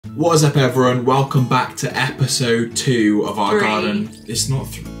What is up, everyone? Welcome back to episode 2 of our garden. It's not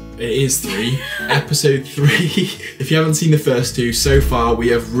it is 3. Episode 3. If you haven't seen the first 2, so far we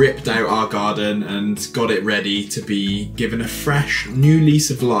have ripped out our garden and got it ready to be given a fresh new lease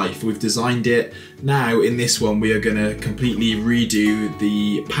of life. We've designed it. Now in this one we are going to completely redo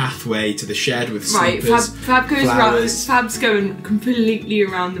the pathway to the shed with sleepers, Fab goes flowers. Fab's going completely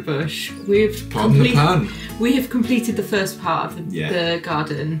around the bush. We have completed the first part of the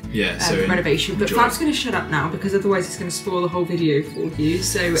garden renovation, but Fab's going to shut up now because otherwise it's going to spoil the whole video for you.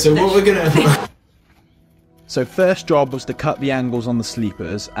 So what we're going to... So first job was to cut the angles on the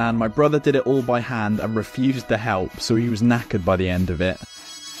sleepers, and my brother did it all by hand and refused to help, so he was knackered by the end of it.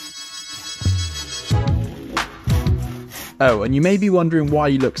 Oh, and you may be wondering why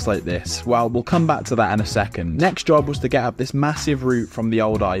he looks like this. Well, we'll come back to that in a second. Next job was to get up this massive root from the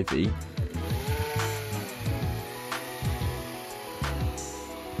old ivy.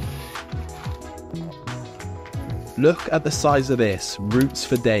 Look at the size of this, roots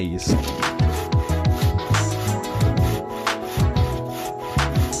for days.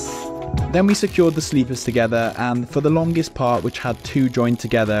 Then we secured the sleepers together, and for the longest part, which had 2 joined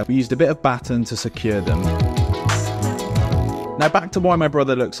together, we used a bit of batten to secure them. Now back to why my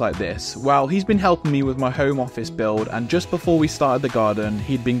brother looks like this. Well, he's been helping me with my home office build, and just before we started the garden,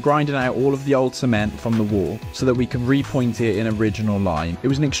 he'd been grinding out all of the old cement from the wall so that we could repoint it in original line. It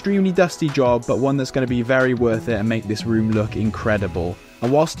was an extremely dusty job, but one that's going to be very worth it and make this room look incredible.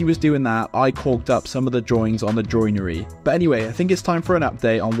 And whilst he was doing that, I caulked up some of the joins on the joinery. But anyway, I think it's time for an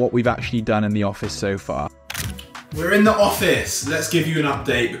update on what we've actually done in the office so far. We're in the office. Let's give you an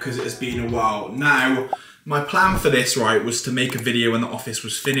update because it has been a while. Now, my plan for this, was to make a video when the office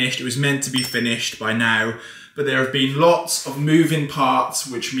was finished. It was meant to be finished by now, but there have been lots of moving parts,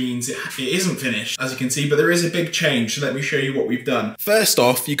 which means it isn't finished, as you can see, but there is a big change, so let me show you what we've done. First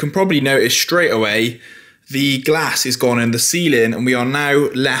off, you can probably notice straight away, the glass is gone in the ceiling, and we are now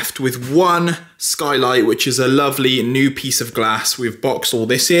left with one skylight, which is a lovely new piece of glass. We've boxed all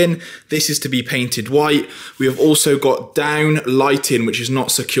this in. This is to be painted white. We have also got down lighting, which is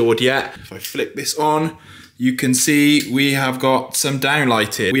not secured yet. If I flick this on, you can see we have got some down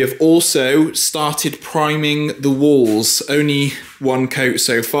lighting. We have also started priming the walls. Only one coat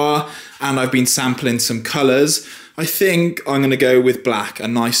so far, and I've been sampling some colours. I think I'm going to go with black, a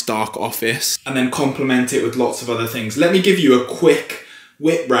nice dark office, and then complement it with lots of other things. Let me give you a quick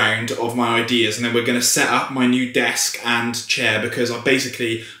whip round of my ideas, and then we're going to set up my new desk and chair because I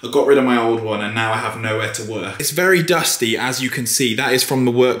got rid of my old one and now I have nowhere to work. It's very dusty, as you can see. That is from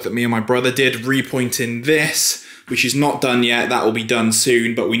the work that me and my brother did, repointing this, which is not done yet. That will be done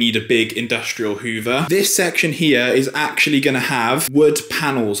soon, but we need a big industrial hoover. This section here is actually going to have wood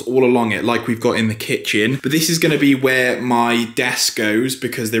panels all along it, like we've got in the kitchen. But this is going to be where my desk goes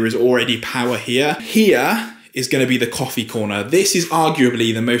because there is already power here. Here is going to be the coffee corner. This is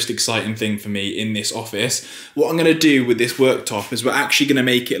arguably the most exciting thing for me in this office. What I'm going to do with this worktop is we're actually going to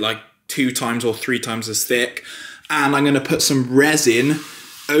make it like 2 times or 3 times as thick. And I'm going to put some resin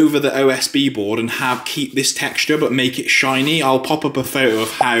over the OSB board and keep this texture but make it shiny. I'll pop up a photo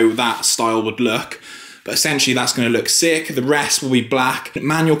of how that style would look, but essentially that's going to look sick. The rest will be black.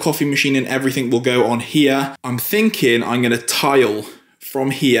 Manual coffee machine and everything will go on here. I'm thinking I'm going to tile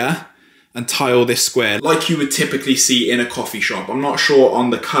from here and tile this square like you would typically see in a coffee shop. I'm not sure on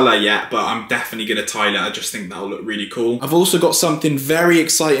the colour yet, but I'm definitely going to tile it. I just think that'll look really cool. I've also got something very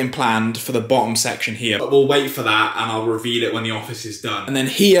exciting planned for the bottom section here, but we'll wait for that and I'll reveal it when the office is done. And then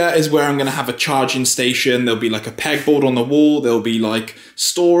here is where I'm going to have a charging station. There'll be like a pegboard on the wall. There'll be like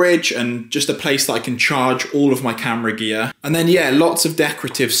storage and just a place that I can charge all of my camera gear. And then yeah, lots of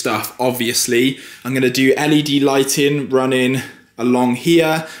decorative stuff, obviously. I'm going to do LED lighting running along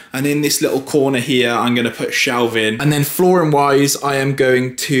here, and in this little corner here I'm going to put shelving. And then flooring wise, I am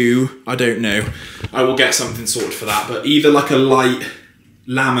going to, I don't know, I will get something sorted for that, but either like a light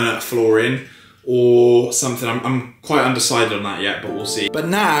laminate flooring or something. I'm quite undecided on that yet, but we'll see. But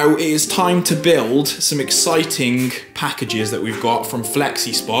now it is time to build some exciting packages that we've got from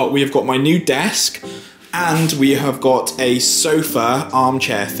FlexiSpot. We have got my new desk and we have got a sofa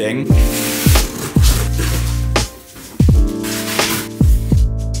armchair thing.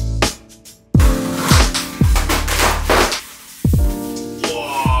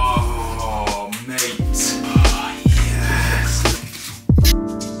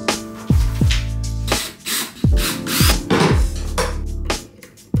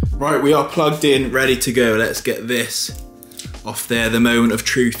 Right, we are plugged in, ready to go. Let's get this off there, the moment of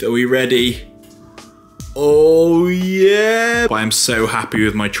truth. Are we ready? Oh yeah! I am so happy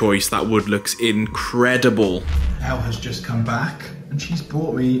with my choice. That wood looks incredible. Elle has just come back and she's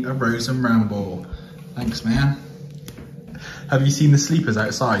brought me a rose and ramble. Thanks, man. Have you seen the sleepers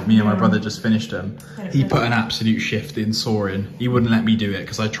outside? Me and my brother just finished them. He put an absolute shift in sawing. He wouldn't let me do it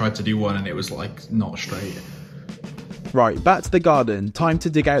because I tried to do one and it was like not straight. Right, back to the garden. Time to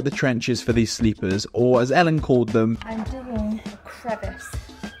dig out the trenches for these sleepers, or as Ellen called them, I'm digging a crevice.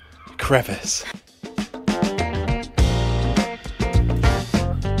 Crevice.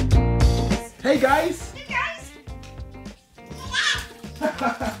 Hey guys! Hey guys!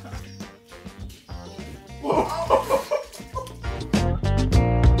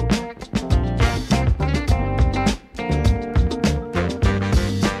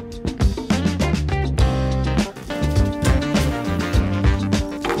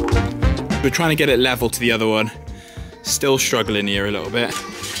 We're trying to get it level to the other one. Still struggling here a little bit.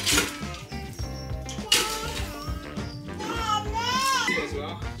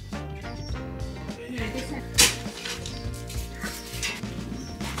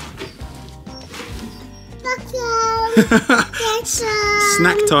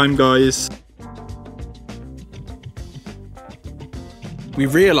 Snack time, guys. We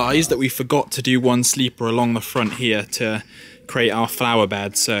realised that we forgot to do one sleeper along the front here to create our flower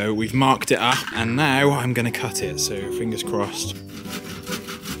bed, so we've marked it up and now I'm going to cut it, so fingers crossed.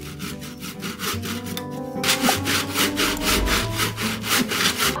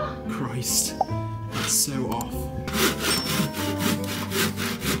 Christ, that's so off.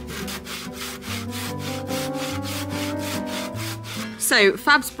 So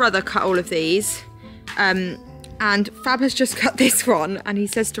Fab's brother cut all of these, and Fab has just cut this one, and he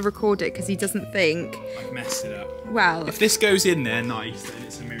says to record it because he doesn't think I've messed it up. Well, if this goes in there nice, then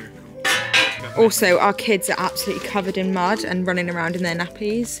it's a miracle. Also, our kids are absolutely covered in mud and running around in their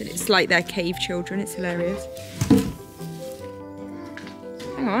nappies. It's like they're cave children. It's hilarious.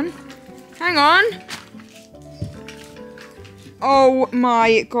 Hang on. Hang on. Oh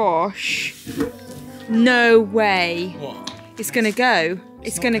my gosh. No way. What? It's gonna go.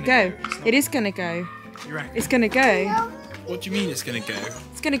 It's gonna go. It is gonna go. You reckon? It's gonna go. What do you mean it's gonna go?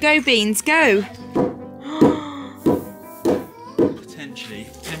 It's gonna go, Beans. Go. Potentially.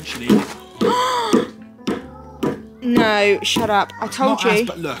 No, shut up. I told you.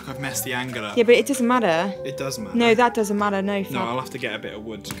 But look, I've messed the angle up. Yeah, but it doesn't matter. It does matter. No, that doesn't matter. No, Fab. No, I'll have to get a bit of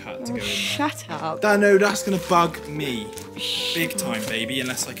wood to cut to go in there. Shut up. No, that's gonna bug me. Big time, baby,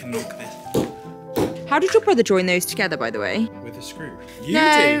 unless I can knock this. How did your brother join those together, by the way? With a screw.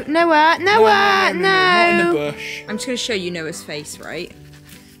 No. Not in the bush. I'm just going to show you Noah's face, right?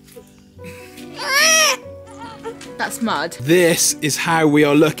 That's mud. This is how we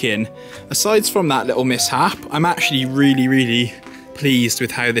are looking. Aside from that little mishap, I'm actually really pleased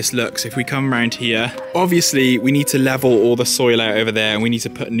with how this looks. If we come around here, obviously we need to level all the soil out over there and we need to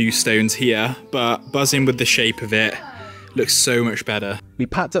put new stones here, but buzzing with the shape of it, looks so much better. We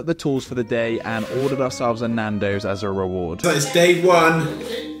packed up the tools for the day and ordered ourselves a Nando's as a reward. So it's day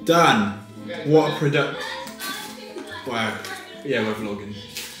one done. What a wow. Yeah, we're vlogging.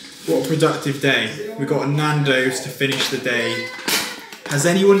 What a productive day. We got a Nando's to finish the day. Has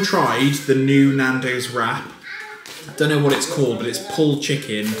anyone tried the new Nando's wrap? I don't know what it's called, but it's pulled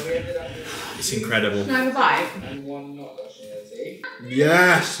chicken. It's incredible. Can I have a bite?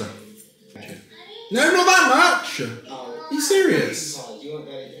 Yes. No, not that much. Are you serious?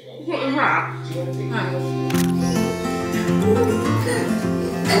 What a wrap?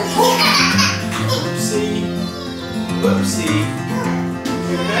 Whoopsie. Whoopsie,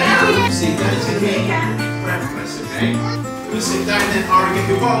 that is going to be breakfast, okay? We'll sit down then, Ari, get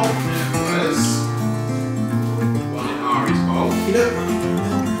your bowl. There it was. One in Ari's bowl. You know,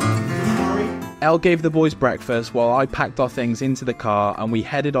 Ari. Elle gave the boys breakfast while I packed our things into the car and we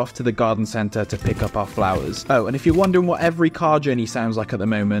headed off to the garden centre to pick up our flowers. Oh, and if you're wondering what every car journey sounds like at the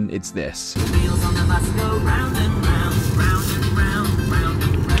moment, it's this. Wheels on the bus go round and round, round and round, round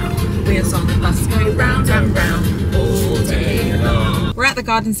and round. Wheels on the bus go round and round all day long. We're at the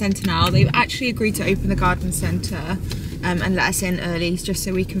garden centre now. They've actually agreed to open the garden centre and let us in early just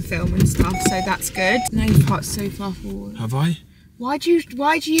so we can film and stuff, so that's good. Now you've parked so far forward. Have I? Why do you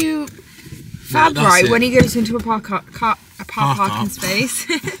Fab right when he goes into a parking space?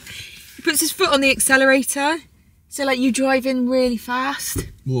 He puts his foot on the accelerator, so like you drive in really fast.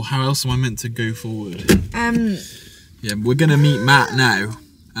 Well, how else am I meant to go forward? Yeah, we're gonna meet Matt now,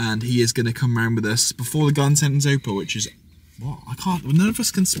 and he is gonna come round with us before the garden centre's open, which is what? I can't. None of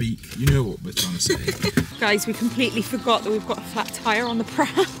us can speak. You know what we're trying to say. Guys, we completely forgot that we've got a flat tyre on the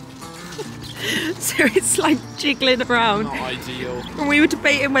pram. So it's like jiggling around. Not ideal. And we were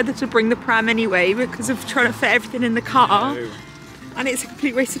debating whether to bring the pram anyway because of trying to fit everything in the car. No. And it's a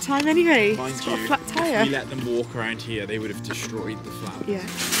complete waste of time anyway. Mind It's got you, a flat tyre. If we let them walk around here, they would have destroyed the flowers. Yeah.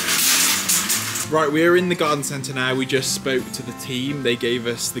 Right, we're in the garden centre now. We just spoke to the team. They gave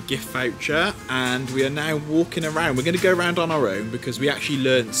us the gift voucher and we are now walking around. We're going to go around on our own because we actually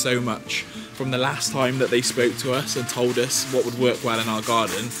learned so much from the last time that they spoke to us and told us what would work well in our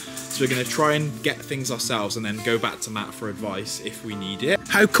garden. So we're going to try and get things ourselves and then go back to Matt for advice if we need it.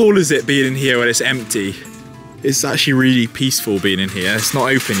 How cool is it being in here when it's empty? It's actually really peaceful being in here. It's not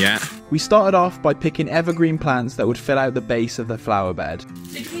open yet. We started off by picking evergreen plants that would fill out the base of the flower bed.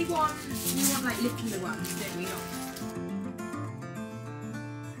 Did we want like littler ones, don't we?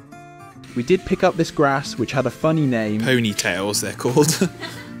 We did pick up this grass which had a funny name. Ponytails they're called.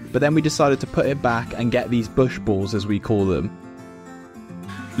 But then we decided to put it back and get these bush balls as we call them.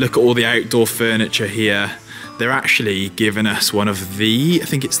 Look at all the outdoor furniture here. They're actually giving us one of the, I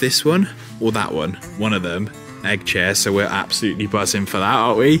think it's this one or that one of them, egg chairs. So we're absolutely buzzing for that,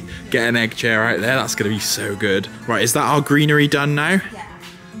 aren't we? Get an egg chair out there, that's gonna be so good. Right, is that our greenery done now? Yeah.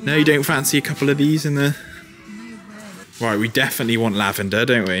 No, you don't fancy a couple of these in the... Right, we definitely want lavender,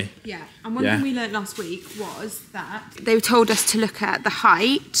 don't we? Yeah, and one thing we learnt last week was that they told us to look at the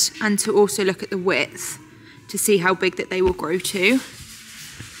height and to also look at the width to see how big that they will grow to.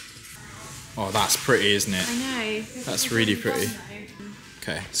 Oh, that's pretty, isn't it? I know. That's really pretty.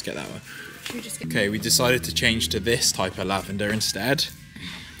 Okay, let's get that one. Okay, we decided to change to this type of lavender instead.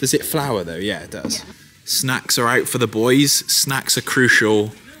 Does it flower though? Yeah, it does. Yeah. Snacks are out for the boys. Snacks are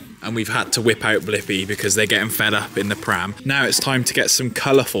crucial. And we've had to whip out Blippi because they're getting fed up in the pram. Now it's time to get some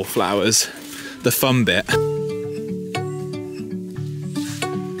colourful flowers. The fun bit.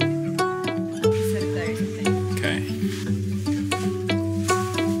 Okay.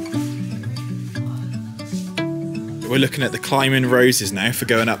 We're looking at the climbing roses now for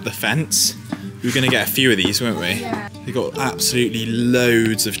going up the fence. We were going to get a few of these, weren't we? Yeah. We've got absolutely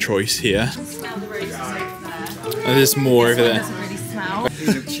loads of choice here. Smell the roses over there. Oh, there's more over there. Doesn't really smell.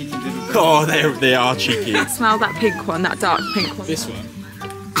 Oh, they are cheeky. Smell that pink one, that dark pink one. This one.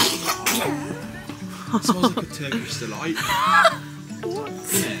 It smells like a Turkish delight.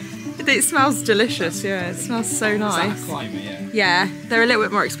 It smells delicious, yeah. It smells so nice. Is that a climber, yeah? Yeah, they're a little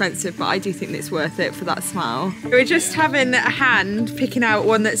bit more expensive, but I do think it's worth it for that smell. We're just having a hand picking out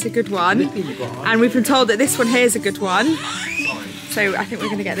one that's a good one. And we've been told that this one here is a good one. So I think we're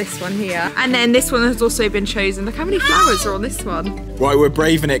going to get this one here. And then this one has also been chosen. Look how many flowers are on this one. Right, we're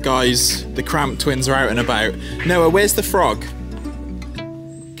braving it, guys. The Cramp twins are out and about. Noah, where's the frog?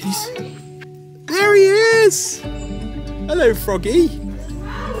 There he is! Hello, Froggy.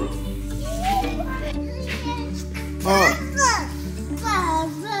 Oh.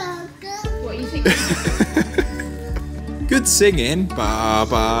 What do you think? Good singing.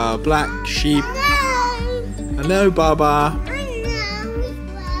 Baba, black sheep. Hello, Baba.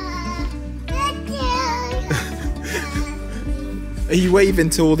 Are you waving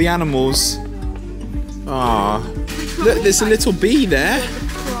to all the animals? Ah, look, there's a little bee there.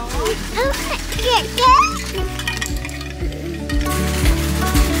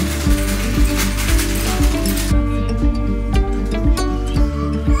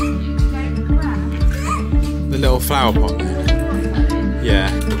 The little flower pot there. Yeah.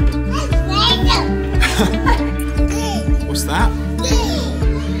 What's that?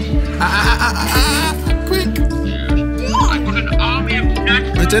 Quick!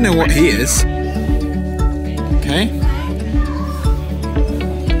 I don't know what he is. Okay.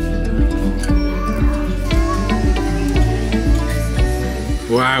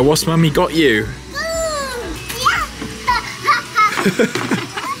 Wow, what's Mummy got you?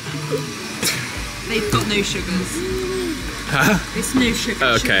 They've got no sugars. Huh? It's no sugar.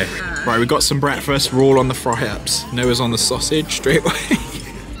 Okay. Right, we got some breakfast. We're all on the fry-ups. Noah's on the sausage straight away.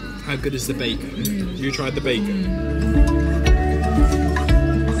 How good is the bacon? You tried the bacon?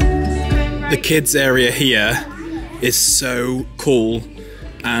 The kids area here is so cool,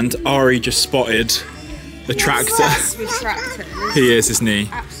 and Ari just spotted the tractor. He is, isn't he?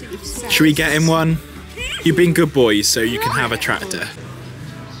 Absolutely obsessed. Should we get him one? You've been good boys, so you can have a tractor.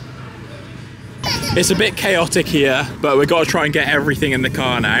 It's a bit chaotic here, but we've got to try and get everything in the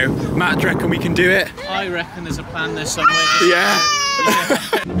car now. Matt, do you reckon we can do it? I reckon there's a plan there somewhere. Yeah.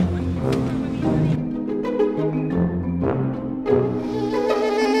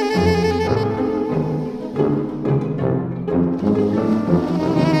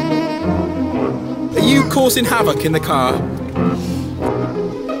 Are you causing havoc in the car?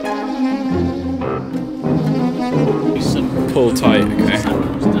 Pull tight, okay.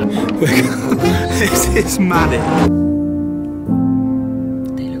 This is manic.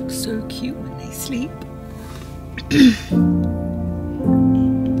 They look so cute when they sleep.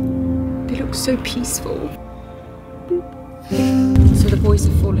 They look so so peaceful. So the boys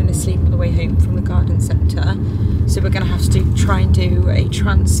have fallen asleep on the way home from the garden centre. So we're going to have to try and do a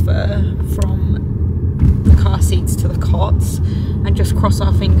transfer from the car seats to the cots and just cross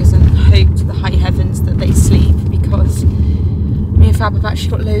our fingers and hope to the high heavens that they sleep, because me and Fab have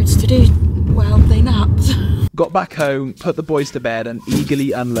actually got loads to do while they napped. Got back home, put the boys to bed and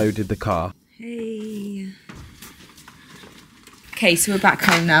eagerly unloaded the car. Hey. Okay, so we're back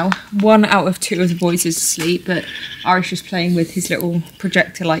home now. 1 out of 2 of the boys is asleep, but Arish is playing with his little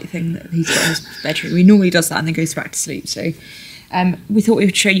projector light thing that he's got in his bedroom. He normally does that and then goes back to sleep, so we thought we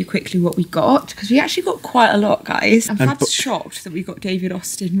would show you quickly what we got, because we actually got quite a lot, guys. I'm shocked that we got David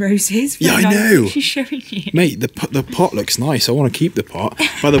Austin roses. Yeah, I know. She's showing you. Mate, the pot looks nice. I want to keep the pot.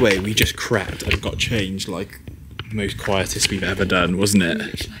 By the way, we just crept and got changed like the most quietest we've ever done, wasn't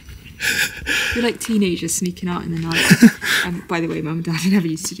it? We're like teenagers sneaking out in the night. By the way, Mum and Dad never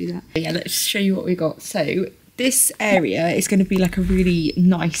used to do that. But yeah, let's show you what we got. So this area is going to be like a really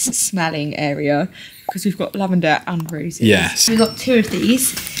nice smelling area, because we've got lavender and roses. Yes. We got 2 of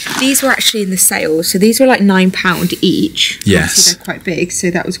these. These were actually in the sale, so these were like £9 each. Yes. Obviously they're quite big, so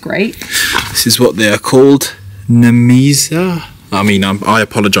that was great. This is what they are called, Nemisa. I mean, I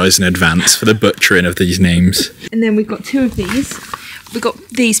apologise in advance for the butchering of these names. And then we've got 2 of these. We got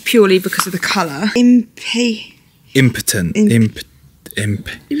these purely because of the colour. Impotent.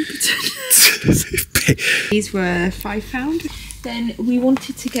 These were £5. Then we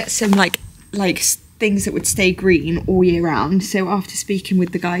wanted to get some like things that would stay green all year round. So after speaking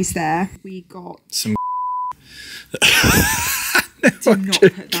with the guys there, we got some. Do not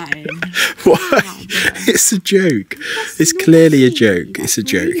put that in. What? It's a joke. It's clearly a joke. It's a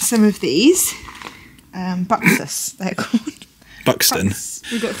joke. Some of these, Buxus, they're called. Buxton.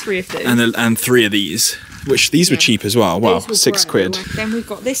 We got 3 of those. And 3 of these, which these were cheap as well. Wow, £6. Then we've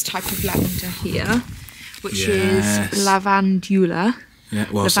got this type of lavender here, which is lavandula. Yeah,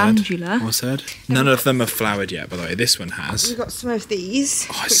 well said. Well said. None of them are flowered yet, by the way. This one has. We've got some of these.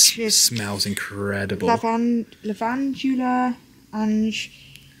 Oh, it smells incredible. Lavandula and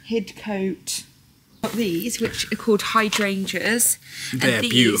hidcoat. Got these, which are called hydrangeas. They're and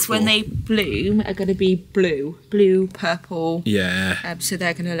these, beautiful. when they bloom, are going to be blue, purple. Yeah. So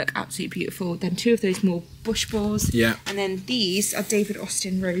they're going to look absolutely beautiful. Then 2 of those more bush balls. Yeah. And then these are David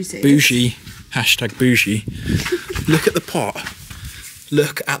Austin roses. Bougie. Hashtag bougie. Look at the pot.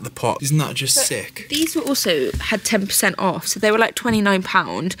 Look at the pot. Isn't that just sick? These were also had 10% off, so they were like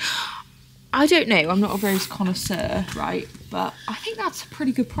 £29. I don't know, I'm not a rose connoisseur, right? But I think that's a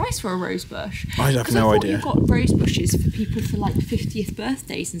pretty good price for a rose bush. I have no idea. You've got rose bushes for people for like 50th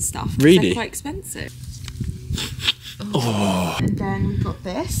birthdays and stuff. Really? They're quite expensive. Oh. And then we've got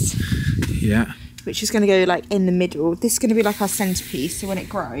this. Yeah. Which is going to go like in the middle. This is going to be like our centrepiece, so when it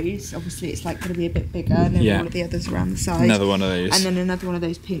grows, obviously it's like going to be a bit bigger, and then all of the others around the side. Another one of those. And then another one of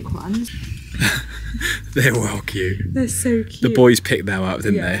those pink ones. They're well cute. They're so cute. The boys picked them up,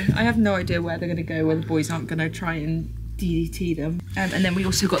 didn't they? I have no idea where they're going to go, where the boys aren't going to try and DDT them. And then we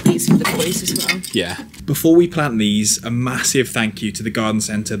also got these for the boys as well. Yeah. Before we plant these, a massive thank you to the garden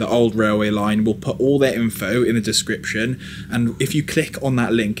centre, the old railway line. We'll put all their info in the description, and if you click on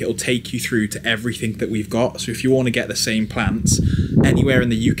that link, it'll take you through to everything that we've got. So if you want to get the same plants anywhere in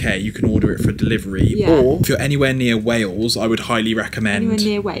the UK, you can order it for delivery. Or if you're anywhere near Wales, I would highly recommend. Anywhere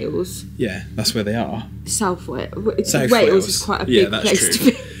near Wales? Yeah, that's where they are. South Wales. Wales is quite a big place to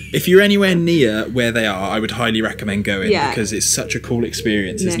be. If you're anywhere near where they are, I would highly recommend going because it's such a cool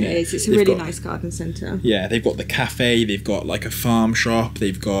experience, isn't it? It is. It's a really nice garden centre. Yeah, they've got the cafe, they've got like a farm shop,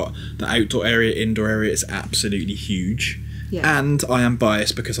 they've got the outdoor area, indoor area. It's absolutely huge. Yeah. And I am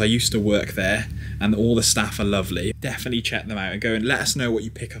biased because I used to work there and all the staff are lovely. Definitely check them out and go and let us know what you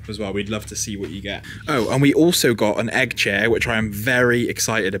pick up as well. We'd love to see what you get. Oh, and we also got an egg chair, which I am very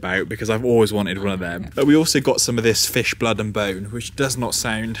excited about because I've always wanted one of them. But we also got some of this fish blood and bone, which does not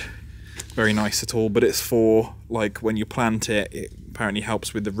sound very nice at all, but it's for like when you plant it, it apparently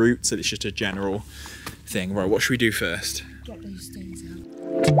helps with the roots, and it's just a general thing. Right, what should we do first? Get those stones out.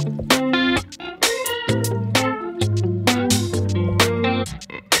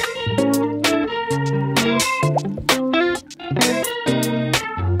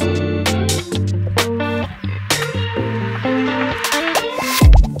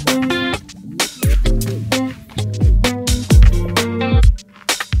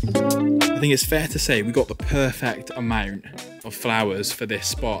 I think it's fair to say we got the perfect amount of flowers for this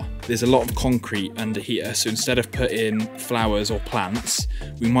spot. There's a lot of concrete under here, so instead of putting flowers or plants,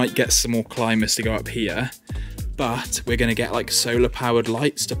 we might get some more climbers to go up here, but we're going to get like solar powered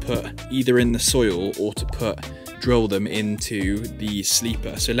lights to put either in the soil or to put drill them into the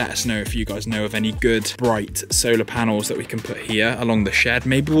sleeper. So let us know if you guys know of any good bright solar panels that we can put here along the shed.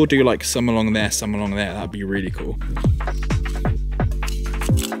 Maybe we'll do like some along there, some along there. That'd be really cool.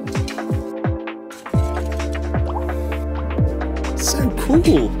 So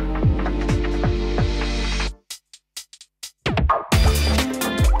cool.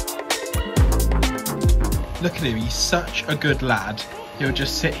 Look at him, he's such a good lad. He'll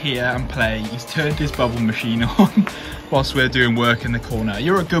just sit here and play. He's turned his bubble machine on whilst we're doing work in the corner.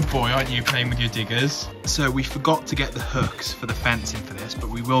 You're a good boy, aren't you, playing with your diggers? So we forgot to get the hooks for the fencing for this, but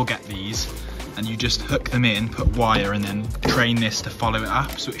we will get these. And you just hook them in, put wire, and then train this to follow it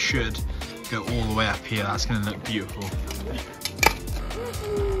up. So it should go all the way up here. That's gonna look beautiful.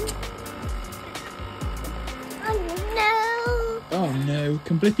 Oh no,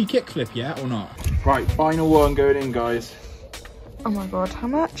 can Blippy kickflip yet or not? Right, final one going in, guys. Oh my god, how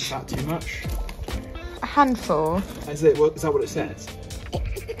much? Is that too much? A handful. Is that what it says?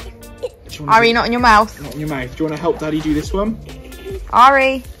 Ari, not in your mouth. Not in your mouth. Do you want to help Daddy do this one?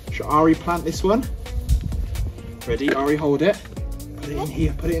 Ari. Should Ari plant this one? Ready? Ari, hold it. Put it in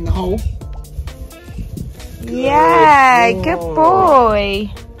here. Put it in the hole. Yeah, good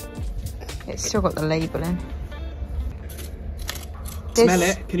boy. It's still got the label in. Smell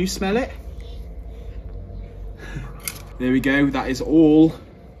it. Can you smell it? There we go. That is all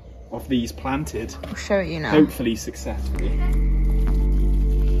of these planted. I'll show it you now. Hopefully successfully.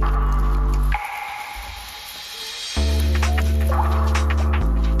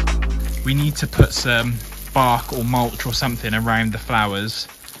 We need to put some bark or mulch or something around the flowers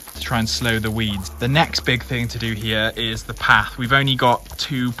to try and slow the weeds. The next big thing to do here is the path. We've only got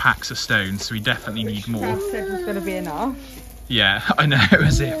 2 packs of stones, so we definitely need more. Sam said it was going to be enough. Yeah, I know,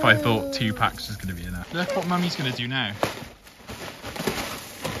 as if I thought 2 packs was going to be enough. Look what Mummy's going to do now.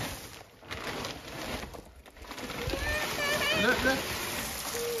 Look, look.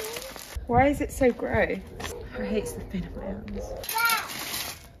 Why is it so gross? I hate the thin of my hands.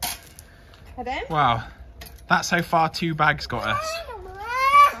 Wow, that's how far 2 bags got us.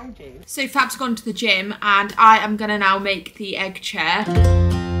 So Fab's gone to the gym and I am going to now make the egg chair.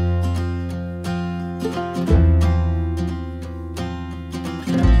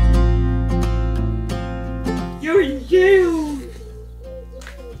 You.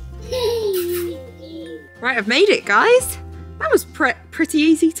 Right, I've made it, guys. That was pretty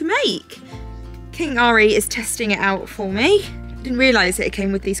easy to make. King Ari is testing it out for me. Didn't realise that it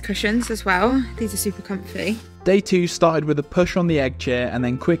came with these cushions as well. These are super comfy. Day 2 started with a push on the egg chair and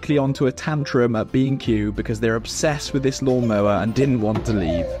then quickly onto a tantrum at B&Q because they're obsessed with this lawnmower and didn't want to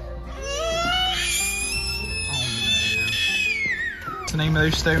leave. What's the name of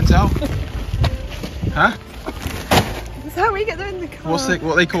those stones, Al? Huh? Is that how we get them in the car? What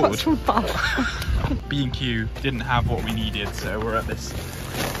are they called? B&Q didn't have what we needed, so we're at this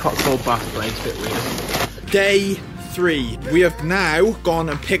Cotswold bath place, a bit weird. Day 3. We have now gone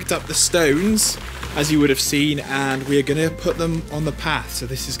and picked up the stones, as you would have seen, and we are going to put them on the path, so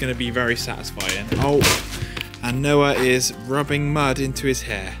this is going to be very satisfying. Oh, and Noah is rubbing mud into his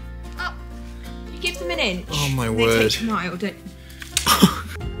hair. Oh, you give them an inch. Oh my they word. Take a mile, don't you?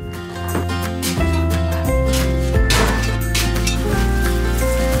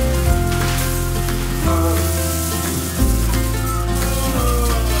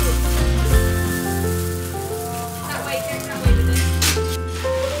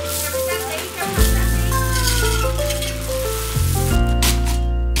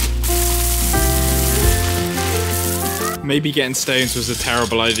 Maybe getting stones was a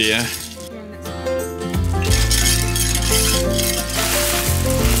terrible idea.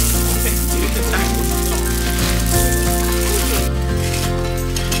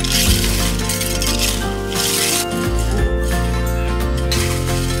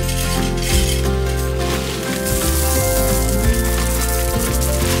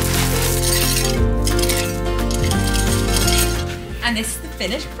 And this is the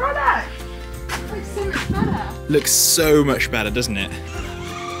finished product. Looks so much better. Looks so much better, doesn't it?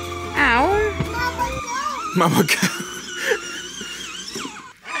 Ow. Mama go.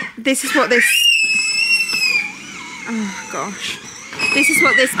 This is what this... Oh gosh. This is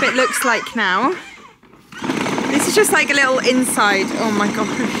what this bit looks like now. This is just like a little inside. Oh my gosh.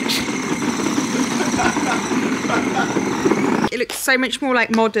 It looks so much more like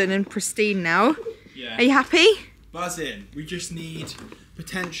modern and pristine now. Yeah. Are you happy? Buzzing. We just need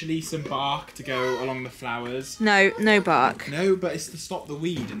potentially some bark to go along the flowers. No, no bark. No, but it's to stop the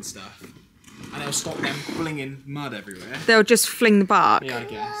weed and stuff. And it'll stop them flinging mud everywhere. They'll just fling the bark. Yeah, I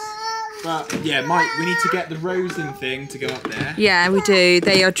guess. But yeah, Mike, we need to get the rosing thing to go up there. Yeah, we do.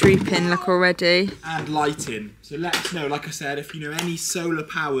 They are drooping, look, already. And lighting. So let us know, like I said, if you know any solar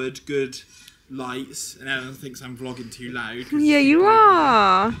powered good lights, and everyone thinks I'm vlogging too loud. Yeah, you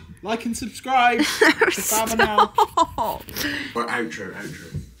are. Like and subscribe to Fab&ell. Or outro.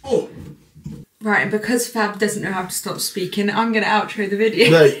 Oh! Right, and because Fab doesn't know how to stop speaking, I'm going to outro the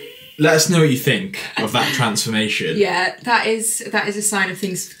video. No, let us know what you think of that transformation. Yeah, that is a sign of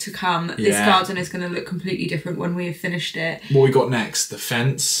things to come. Yeah. This garden is going to look completely different when we have finished it. What we got next? The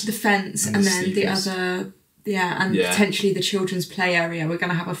fence? The fence, and then the other... Yeah, and potentially the children's play area. We're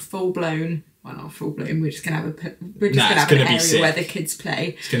going to have a full-blown... Well, not full-blown, we're just going to have an area where the kids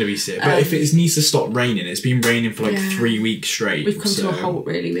play. It's going to be sick. But if it needs to stop raining, it's been raining for like 3 weeks straight. We've come to a halt,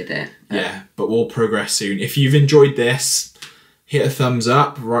 really, with it. Yeah, but we'll progress soon. If you've enjoyed this, hit a thumbs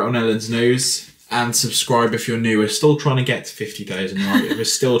up right on Ellen's nose. And subscribe if you're new. We're still trying to get to 50,000, right? We're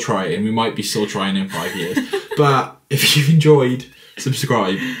still trying. We might be still trying in 5 years. But if you've enjoyed,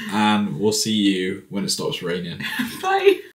 subscribe. And we'll see you when it stops raining. Bye.